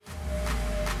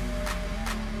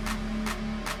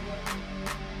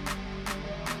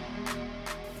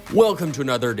Welcome to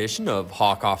another edition of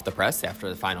Hawk Off the Press after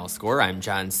the final score. I'm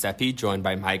John Steppe, joined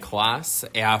by Mike Hlas.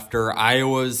 After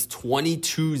Iowa's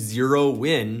 22-0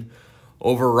 win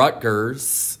over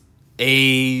Rutgers,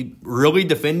 a really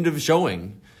definitive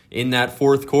showing in that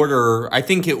fourth quarter. I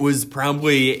think it was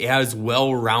probably as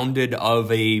well-rounded of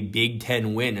a Big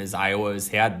Ten win as Iowa has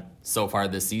had so far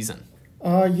this season.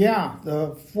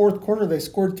 The fourth quarter they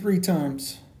scored 3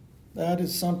 times. That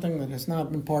is something that has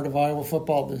not been part of Iowa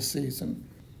football this season.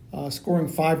 Scoring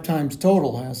 5 times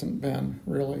total hasn't been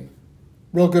really.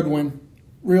 Real good win.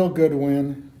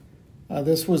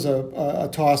 This was a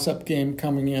toss-up game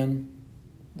coming in.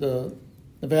 The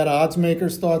Nevada odds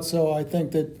makers thought so. I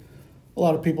think that a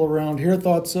lot of people around here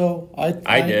thought so. I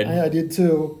did. I did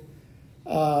too.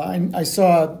 I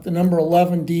saw the number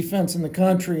 11 defense in the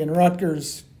country in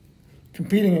Rutgers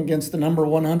competing against the number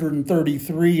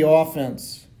 133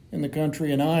 offense in the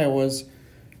country in Iowa's,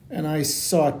 and I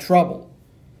saw trouble.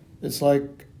 It's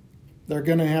like they're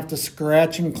going to have to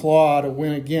scratch and claw to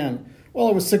win again. Well,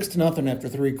 it was 6-0 after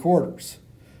 3 quarters.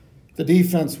 The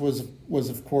defense was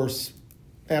of course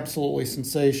absolutely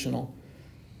sensational,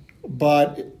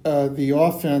 but the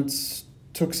offense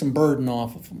took some burden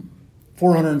off of them.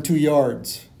 402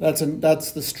 yards. That's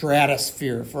the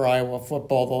stratosphere for Iowa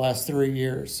football the last 3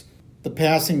 years. The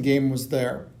passing game was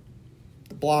there.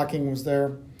 The blocking was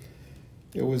there.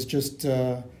 It was just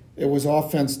it was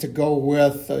offense to go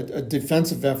with a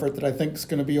defensive effort that I think is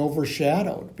going to be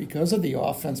overshadowed because of the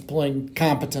offense playing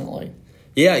competently.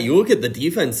 Yeah, you look at the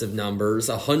defensive numbers,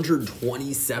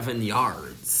 127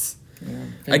 yards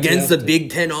against the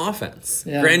Big Ten offense.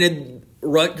 Yeah. Granted,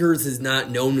 Rutgers is not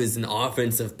known as an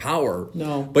offensive power.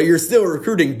 No. But you're still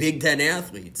recruiting Big Ten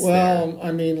athletes. Well, there.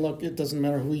 I mean, look, it doesn't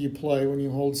matter who you play. When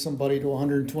you hold somebody to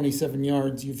 127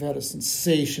 yards, you've had a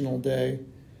sensational day.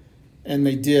 And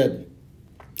they did.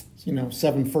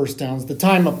 7 first downs. The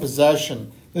time of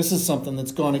possession, this is something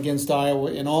that's gone against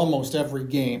Iowa in almost every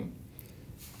game.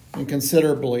 And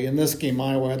considerably. In this game,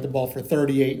 Iowa had the ball for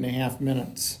 38 and a half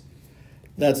minutes.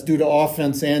 That's due to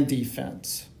offense and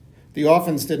defense. The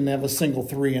offense didn't have a single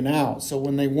 3 and out. So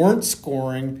when they weren't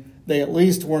scoring, they at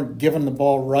least weren't giving the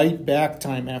ball right back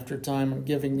time after time and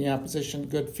giving the opposition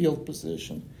good field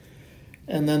position.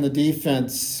 And then the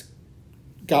defense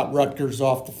got Rutgers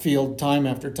off the field time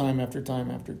after time after time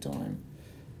after time.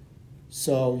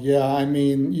 So,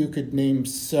 you could name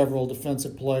several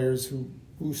defensive players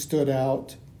who stood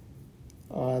out.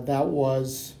 That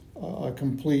was a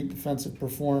complete defensive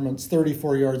performance.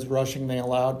 34 yards rushing they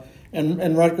allowed.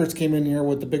 And Rutgers came in here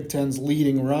with the Big Ten's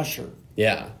leading rusher.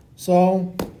 Yeah.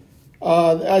 So,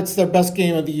 it's their best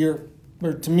game of the year.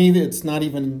 Or to me, it's not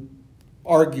even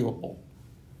arguable.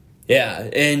 Yeah,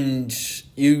 and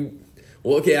you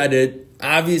look at it,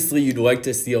 obviously you'd like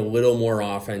to see a little more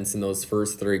offense in those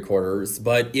first 3 quarters,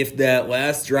 but if that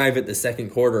last drive at the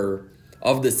second quarter,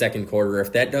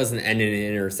 if that doesn't end in an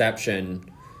interception,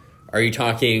 are you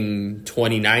talking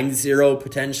 29-0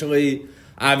 potentially?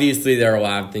 Obviously there are a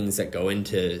lot of things that go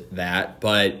into that,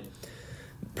 but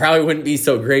probably wouldn't be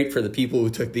so great for the people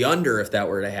who took the under if that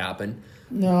were to happen.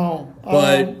 No.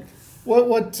 But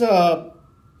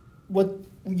what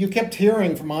you kept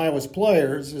hearing from Iowa's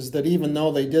players is that even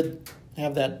though they did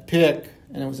have that pick,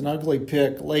 and it was an ugly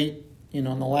pick late, in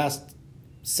the last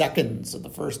seconds of the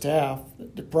first half,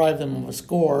 that deprived them of a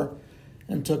score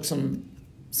and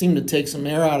seemed to take some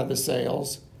air out of the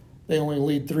sails. They only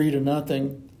lead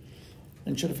 3-0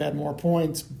 and should have had more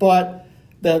points. But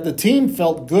the team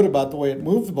felt good about the way it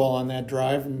moved the ball on that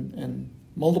drive, and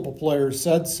multiple players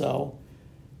said so.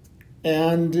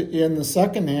 And in the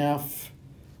second half,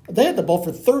 they had the ball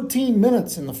for 13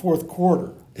 minutes in the fourth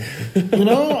quarter.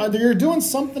 You're doing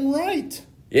something right.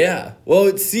 Yeah. Well,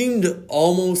 it seemed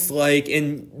almost like,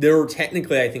 and there were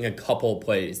technically, I think, a couple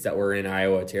plays that were in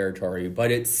Iowa territory,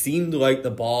 but it seemed like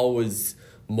the ball was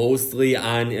mostly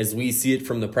on, as we see it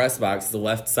from the press box, the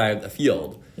left side of the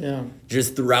field. Yeah.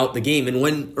 Just throughout the game,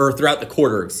 throughout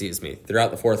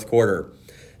the fourth quarter.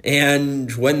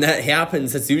 And when that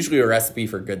happens, it's usually a recipe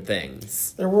for good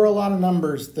things. There were a lot of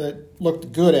numbers that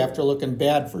looked good after looking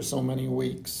bad for so many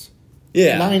weeks.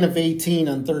 Yeah. 9 of 18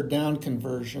 on third down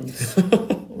conversions.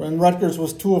 And Rutgers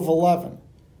was 2 of 11.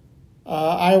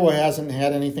 Iowa hasn't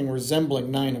had anything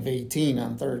resembling 9 of 18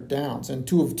 on third downs and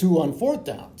 2 of 2 on fourth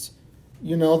downs.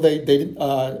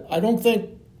 I don't think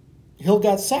Hill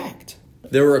got sacked.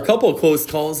 There were a couple of close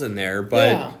calls in there,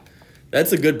 but... Yeah.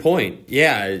 That's a good point.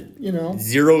 Yeah,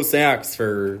 0 sacks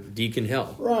for Deacon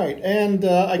Hill. Right, and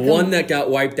one that got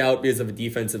wiped out because of a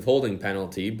defensive holding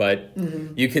penalty. But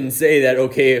you can say that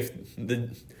if the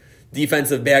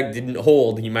defensive back didn't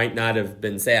hold, he might not have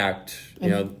been sacked.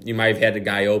 You might have had a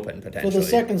guy open potentially. For the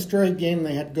second straight game,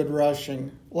 they had good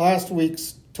rushing. Last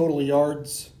week's total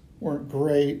yards weren't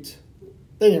great.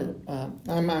 They didn't.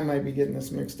 I might be getting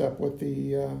this mixed up with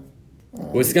the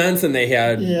Wisconsin. They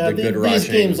had the good rushing. These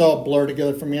games all blur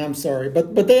together for me. I'm sorry,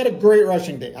 but they had a great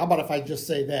rushing day. How about if I just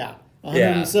say that?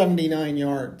 179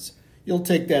 yards. You'll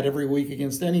take that every week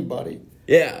against anybody.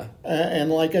 Yeah. And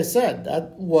like I said,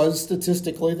 that was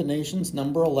statistically the nation's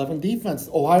number 11 defense.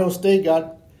 Ohio State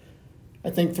got, I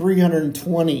think,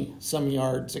 320 some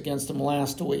yards against them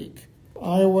last week.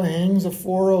 Iowa hangs a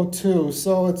 402.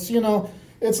 So it's,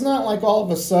 it's not like all of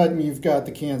a sudden you've got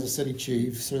the Kansas City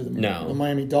Chiefs or the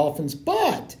Miami Dolphins.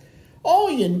 But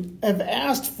all you have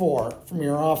asked for from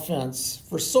your offense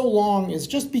for so long is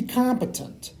just be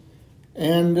competent.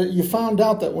 And you found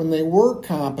out that when they were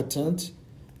competent,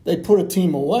 they put a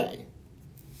team away.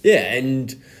 Yeah,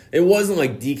 and it wasn't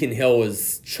like Deacon Hill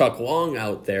was Chuck Long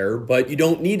out there, but you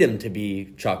don't need him to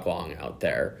be Chuck Long out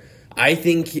there. I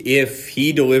think if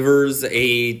he delivers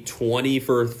a 20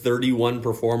 for 31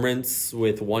 performance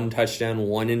with 1 touchdown,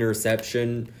 1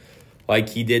 interception like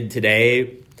he did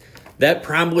today, that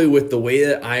probably with the way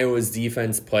that Iowa's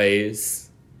defense plays,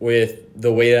 with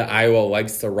the way that Iowa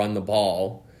likes to run the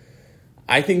ball,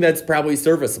 I think that's probably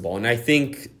serviceable. And I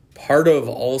think part of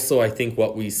also,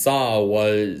 what we saw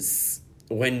was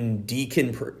when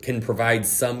Deacon can provide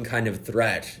some kind of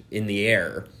threat in the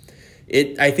air,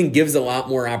 it, I think, gives a lot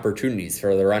more opportunities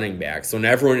for the running backs. When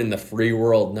everyone in the free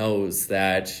world knows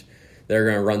that they're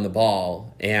going to run the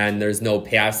ball and there's no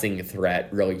passing threat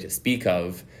really to speak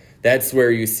of, that's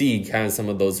where you see kind of some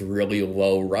of those really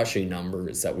low rushing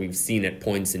numbers that we've seen at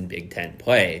points in Big Ten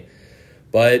play.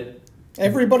 But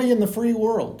everybody in the free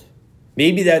world.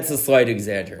 Maybe that's a slight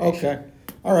exaggeration. Okay.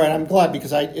 All right, I'm glad,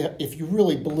 because if you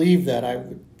really believe that, I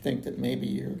would think that maybe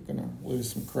you're going to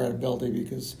lose some credibility,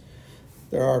 because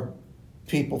there are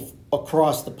people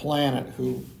across the planet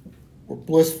who were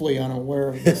blissfully unaware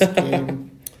of this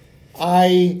game.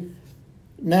 I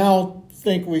now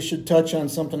think we should touch on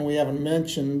something we haven't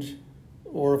mentioned,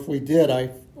 or if we did,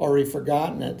 I've already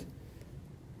forgotten it.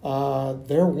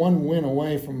 They're 1 win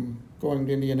away from going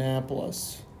to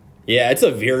Indianapolis. Yeah, it's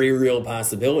a very real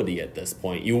possibility at this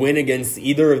point. You win against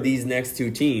either of these next 2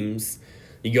 teams,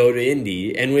 you go to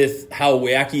Indy, and with how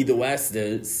wacky the West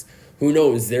is, who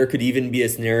knows, there could even be a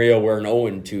scenario where an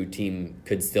 0-2 team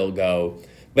could still go.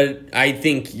 But I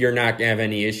think you're not going to have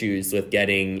any issues with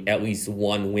getting at least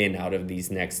 1 win out of these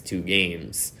next 2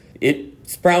 games.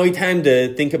 It's probably time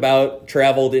to think about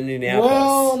travel to Indianapolis.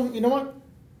 Well, you know what?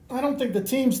 I don't think the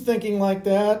team's thinking like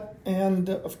that, and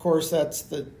of course that's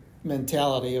the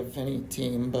mentality of any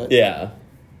team. But yeah.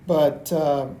 But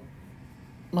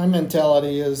my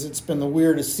mentality is it's been the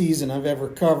weirdest season I've ever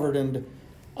covered, and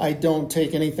I don't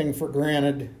take anything for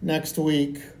granted next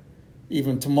week,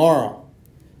 even tomorrow.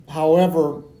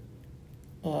 However,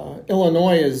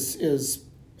 Illinois is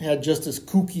had just as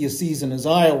kooky a season as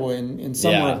Iowa in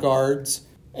some regards,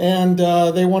 and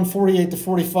they won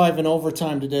 48-45 in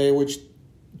overtime today, which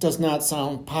does not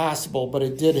sound possible, but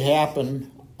it did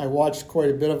happen. I watched quite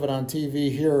a bit of it on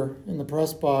TV here in the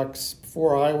press box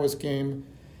before Iowa's game,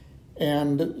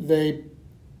 and they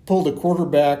pulled a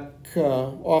quarterback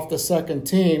off the second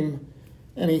team,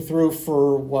 and he threw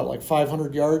for,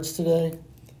 500 yards today?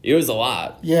 It was a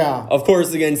lot. Yeah. Of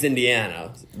course, against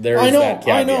Indiana. That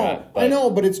caveat. I know,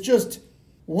 but it's just,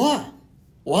 what?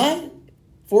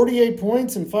 48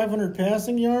 points and 500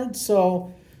 passing yards?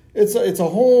 So it's a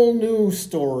whole new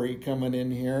story coming in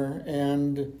here,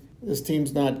 and this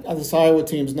Iowa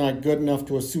team's not good enough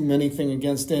to assume anything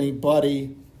against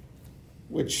anybody,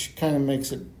 which kind of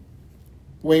makes it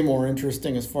way more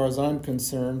interesting as far as I'm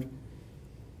concerned.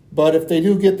 But if they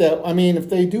do get that, if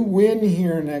they do win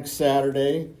here next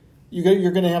Saturday,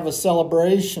 you're going to have a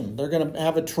celebration. They're going to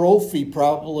have a trophy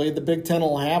probably. The Big Ten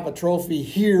will have a trophy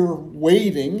here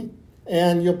waiting,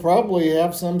 and you'll probably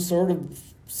have some sort of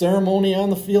ceremony on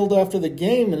the field after the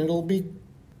game, and it'll be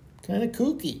kind of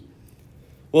kooky.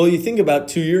 Well, you think about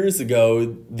 2 years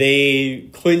ago, they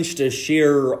clinched a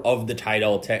share of the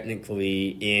title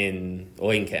technically in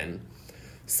Lincoln.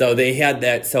 So they had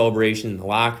that celebration in the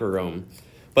locker room.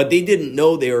 But they didn't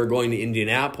know they were going to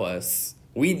Indianapolis.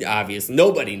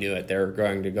 Nobody knew it. They were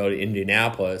going to go to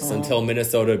Indianapolis until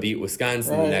Minnesota beat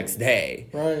Wisconsin the next day.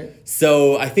 Right.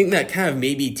 So I think that kind of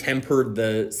maybe tempered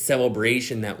the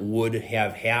celebration that would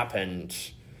have happened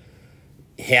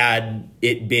had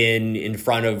it been in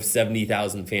front of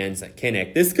 70,000 fans at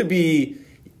Kinnick. This could be,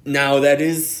 now that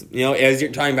is, as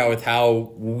you're talking about with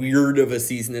how weird of a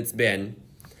season it's been,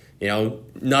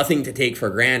 nothing to take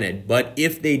for granted. But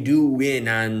if they do win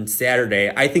on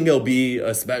Saturday, I think it'll be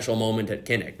a special moment at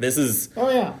Kinnick. This is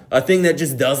a thing that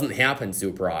just doesn't happen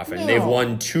super often. No. They've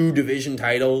won 2 division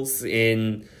titles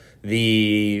in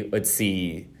the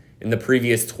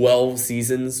previous 12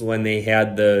 seasons when they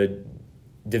had the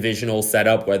divisional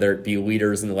setup, whether it be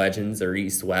Leaders and Legends or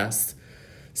East-West.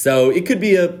 So it could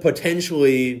be a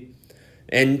potentially...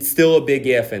 And still a big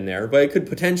if in there, but it could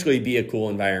potentially be a cool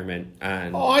environment.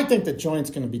 I think the joint's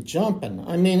going to be jumping.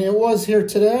 I mean, it was here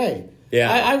today.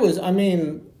 Yeah.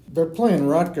 They're playing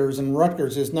Rutgers, and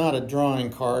Rutgers is not a drawing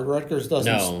card. Rutgers doesn't...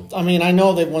 No. I mean, I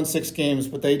know they've won 6 games,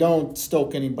 but they don't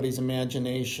stoke anybody's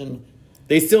imagination.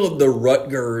 They still have the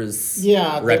Rutgers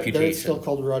reputation. They're still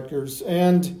called Rutgers.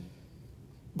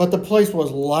 But the place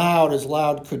was loud as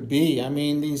loud could be. I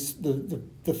mean,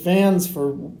 the fans,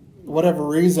 for whatever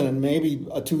reason, and maybe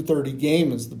a 2:30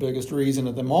 game is the biggest reason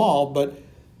of them all, but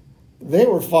they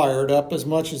were fired up as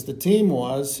much as the team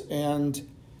was, and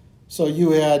so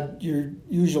you had your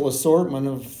usual assortment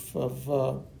of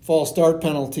false start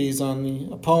penalties on the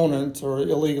opponent or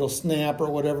illegal snap or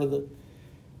whatever the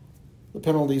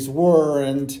penalties were,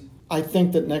 and I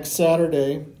think that next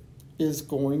Saturday is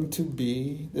going to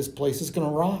be, this place is going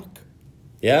to rock.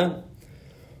 Yeah.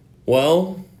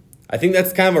 Well, I think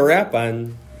that's kind of a wrap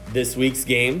on this week's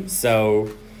game. So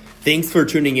thanks for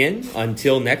tuning in.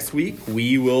 Until next week,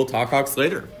 we will talk Hawks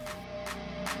later.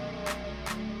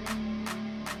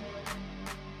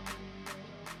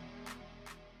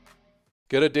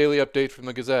 Get a daily update from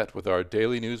the Gazette with our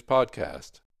daily news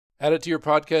podcast. Add it to your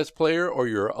podcast player or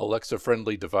your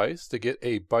Alexa-friendly device to get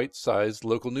a bite-sized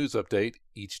local news update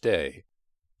each day.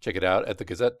 Check it out at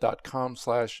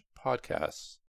thegazette.com/podcasts.